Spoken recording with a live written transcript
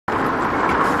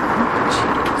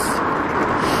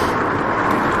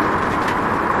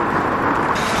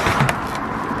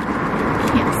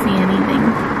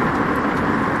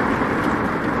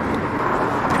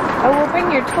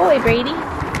your toy, Brady.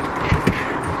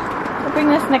 We'll bring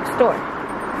this next door.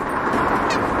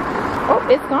 Oh,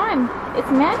 it's gone. It's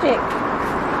magic.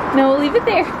 No, leave it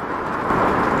there.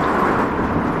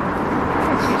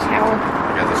 That's your towel.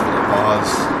 I got this for the paws.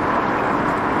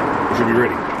 We should be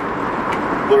ready.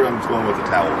 Literally, I'm just going with the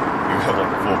towel. You have like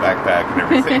a full backpack and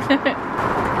everything.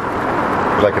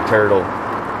 You're like a turtle.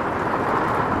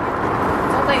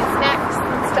 It's all like snacks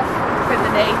and stuff for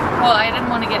the day. Well, I didn't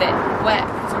want to get it wet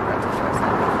because we're about to show us.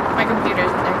 My computer's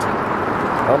in there too.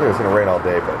 I don't think it's gonna rain all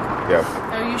day, but yeah.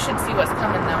 Oh, you should see what's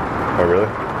coming though. Oh,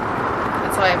 really?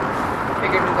 That's why I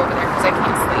figured we'd go over there because I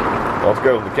can't sleep. Well, let's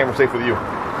go. The camera's safe with you.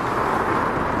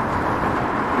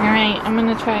 Alright, I'm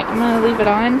gonna leave it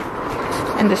on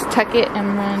and just tuck it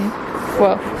and run.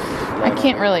 Well, I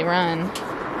can't really run.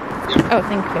 Oh,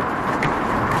 thank you.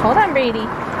 Hold on, Brady.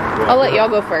 I'll let y'all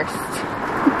go first.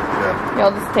 Yeah.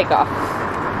 Y'all just take off.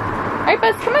 Alright,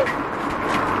 Buzz, come on.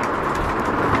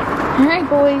 Alright,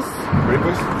 boys. Ready,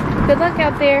 boys? Good luck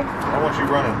out there. I want you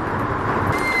running.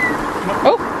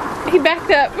 Oh, he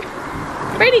backed up.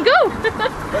 Brady, go!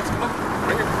 Let's come on.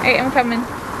 Right here. Alright, I'm coming.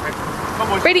 Right. Come on,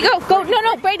 boys. Brady, go! Go! No,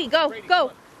 no, Brady, go! Brady,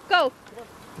 Go! Go!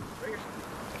 Right here.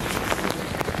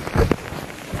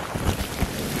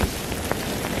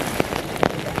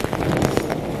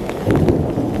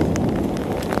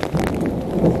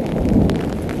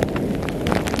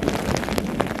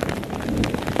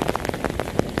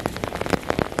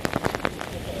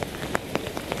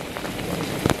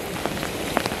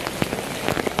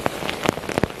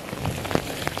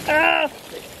 Ah!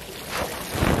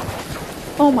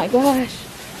 Oh my gosh.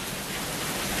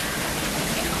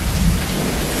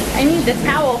 I need the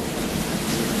towel.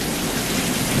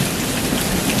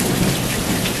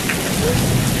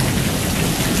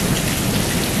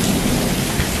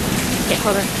 Okay,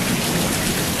 hold on.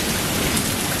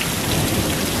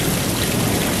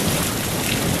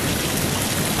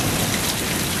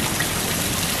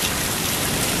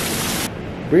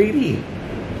 Brady,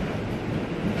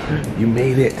 you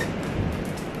made it.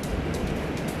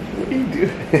 What are you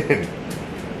doing?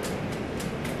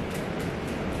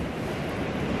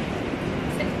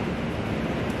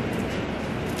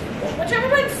 Watch out,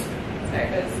 everybody! Sorry,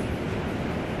 guys.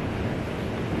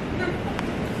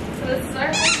 So this is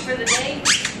our thing for the day.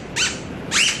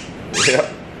 Yep.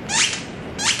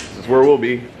 This is where we'll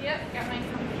be. Yep, got my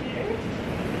computer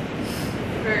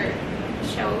for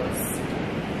shows.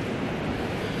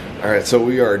 Alright, so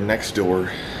we are next door.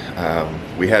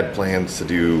 We had plans to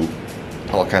do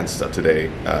all kinds of stuff today,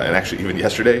 and actually even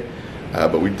yesterday,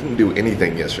 but we didn't do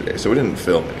anything yesterday, so we didn't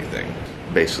film anything.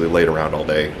 Basically laid around all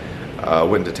day.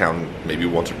 Went to town maybe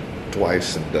once or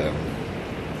twice, and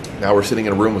now we're sitting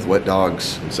in a room with wet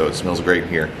dogs, and so it smells great in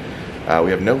here.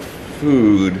 We have no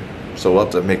food, so we'll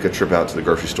have to make a trip out to the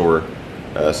grocery store,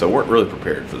 so weren't really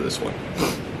prepared for this one.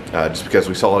 Just because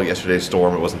we saw yesterday's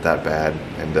storm, it wasn't that bad,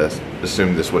 and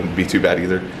assumed this wouldn't be too bad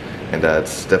either, and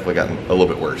it's definitely gotten a little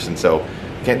bit worse. And so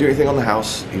can't do anything on the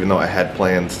house, even though I had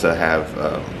plans to have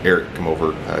Eric come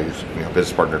over, he's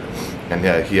business partner, and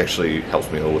he actually helps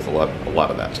me with a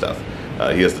lot of that stuff.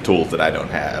 He has the tools that I don't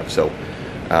have, so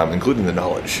including the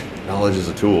knowledge. Knowledge is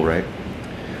a tool, right?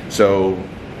 So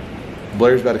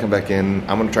Blair's about to come back in.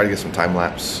 I'm gonna try to get some time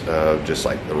lapse of just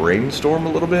like the rainstorm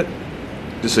a little bit,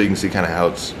 just so you can see kind of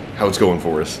how it's going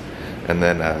for us, and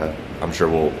then I'm sure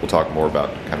we'll talk more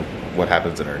about kind of what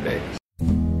happens in our day.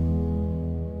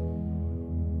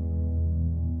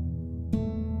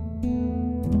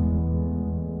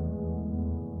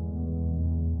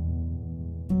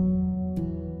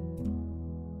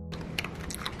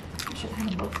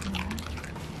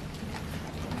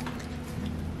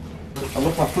 I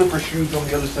left my flipper shoes on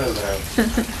the other side of the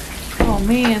house. Oh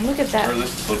man, look at that. Or this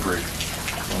is slippery.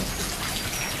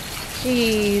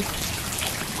 Jeez.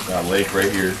 Got a lake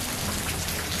right here.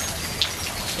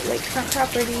 Lakefront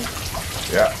property.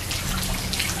 Yeah.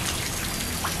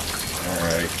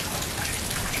 Alright.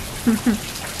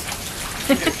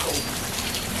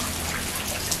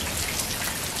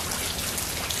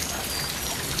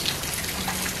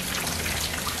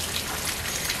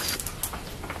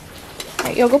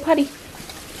 Alright, yo, go potty.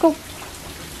 Go.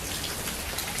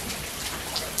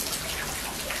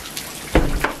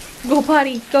 Go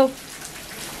potty, go.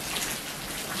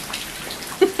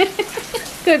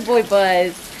 Good boy,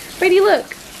 Buzz. Brady,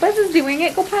 look. Buzz is doing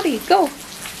it. Go potty. Go.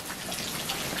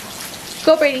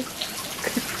 Go, Brady.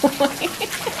 Good boy.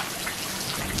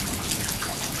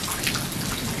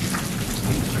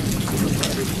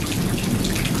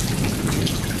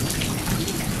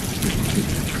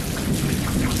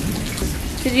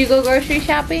 Did you go grocery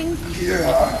shopping?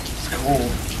 Yeah, it's cool.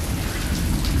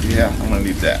 Yeah, I'm gonna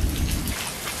need that.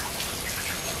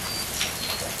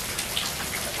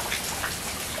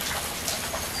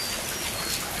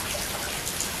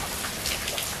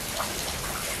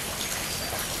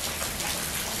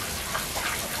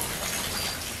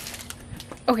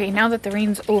 Okay, now that the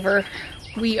rain's over,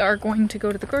 we are going to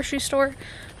go to the grocery store.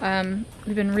 We've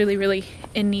been really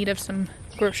in need of some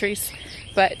groceries,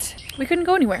 but we couldn't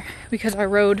go anywhere because our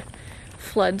road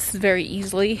floods very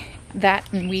easily.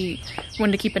 That, and we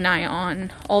wanted to keep an eye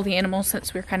on all the animals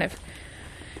since we're kind of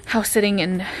house sitting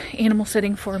and animal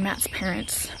sitting for Matt's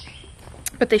parents.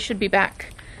 But they should be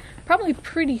back probably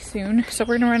pretty soon, so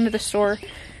we're gonna run to the store,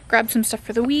 grab some stuff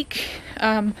for the week.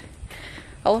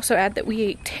 I'll also add that we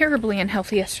ate terribly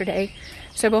unhealthy yesterday,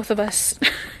 so both of us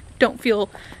don't feel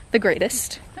the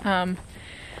greatest. So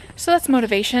that's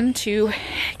motivation to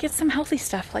get some healthy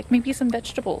stuff, like maybe some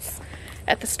vegetables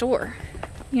at the store,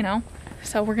 you know?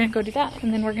 So we're gonna go do that,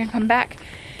 and then we're gonna come back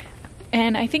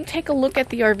and I think take a look at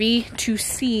the RV to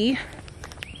see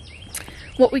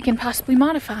what we can possibly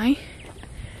modify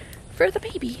for the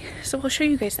baby. So we'll show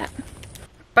you guys that.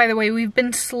 By the way, we've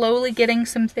been slowly getting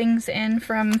some things in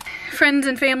from friends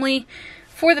and family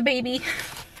for the baby.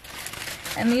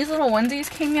 And these little onesies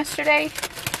came yesterday,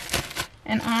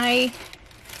 and I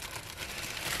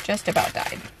just about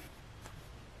died.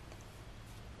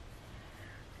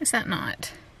 Is that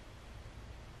not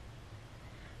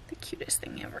the cutest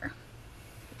thing ever?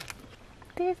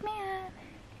 There's Matt.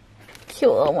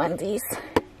 Cute little onesies.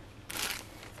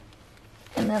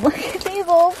 And then look at these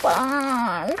little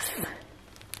bugs.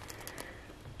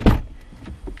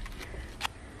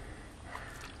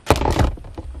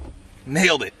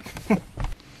 Nailed it.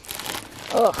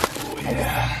 Oh,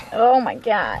 yeah. Oh my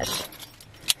gosh.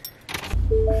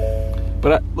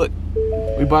 But look,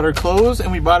 we bought her clothes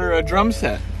and we bought her a drum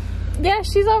set. Yeah,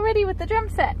 she's already with the drum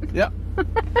set. Yep.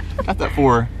 Got that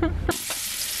for her.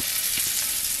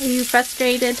 Are you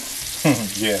frustrated?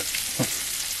 Yeah.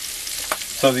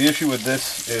 So the issue with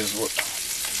this is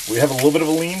we have a little bit of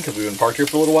a lean because we've been parked here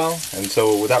for a little while, and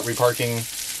so without reparking,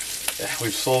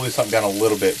 we've slowly sunk down a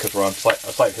little bit because we're on a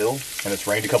slight hill, and it's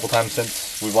rained a couple times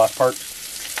since we've last parked.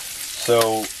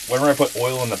 So whenever I put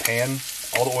oil in the pan,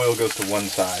 all the oil goes to one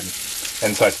side,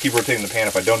 and so I keep rotating the pan.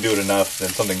 If I don't do it enough, then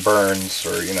something burns,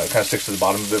 or you know, it kind of sticks to the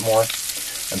bottom a bit more,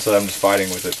 and so I'm just fighting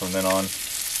with it from then on.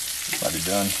 Might be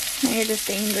done. You're just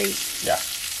angry. Yeah.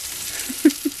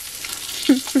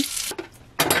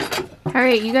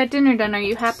 Alright, you got dinner done. Are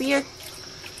you happier?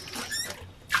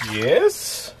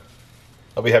 Yes.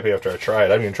 I'll be happy after I try it.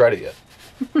 I haven't even tried it yet.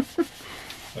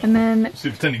 And then see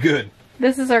if it's any good.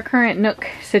 This is our current Nook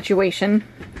situation.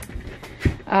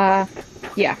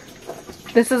 Yeah.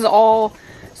 This is all,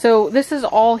 so this is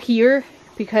all here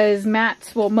because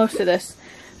Matt's, well, most of this,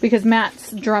 because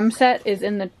Matt's drum set is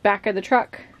in the back of the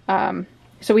truck.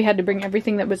 So we had to bring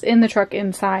everything that was in the truck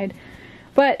inside.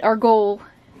 But our goal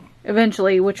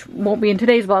eventually, which won't be in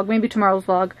today's vlog, maybe tomorrow's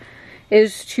vlog,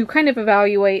 is to kind of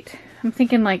evaluate, I'm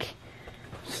thinking like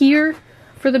here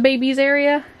for the baby's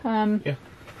area. Yeah.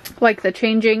 Like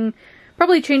the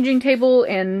probably changing table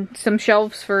and some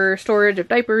shelves for storage of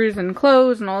diapers and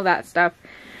clothes and all that stuff.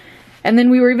 And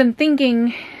then we were even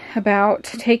thinking about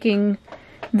taking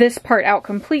this part out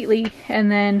completely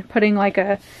and then putting like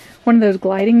one of those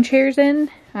gliding chairs in.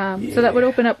 So that would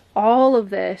open up all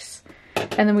of this,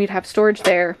 and then we'd have storage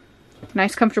there.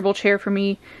 Nice comfortable chair for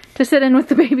me to sit in with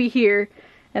the baby here,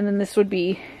 and then this would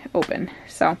be open.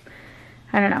 So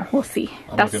I don't know, we'll see.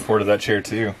 I'm looking forward to that chair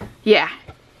too. Yeah.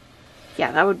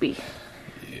 Yeah, that would be,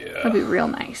 that'd be real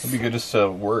nice. It'd be good just to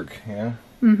work, yeah.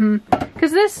 Mm-hmm.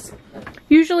 Because this,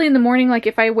 usually in the morning, like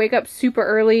if I wake up super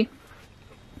early,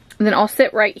 then I'll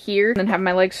sit right here and have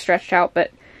my legs stretched out,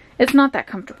 but it's not that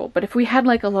comfortable. But if we had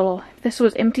like a little, if this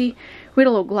was empty, we had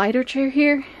a little glider chair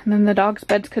here, and then the dog's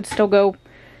beds could still go,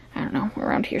 I don't know,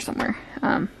 around here somewhere.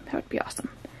 That would be awesome.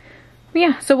 But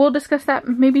yeah, so we'll discuss that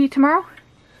maybe tomorrow.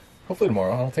 Hopefully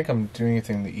tomorrow. I don't think I'm doing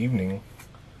anything in the evening.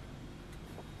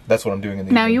 That's what I'm doing in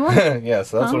the evening. Now you are? Yeah,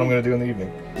 so that's what I'm going to do in the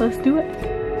evening. Let's do it.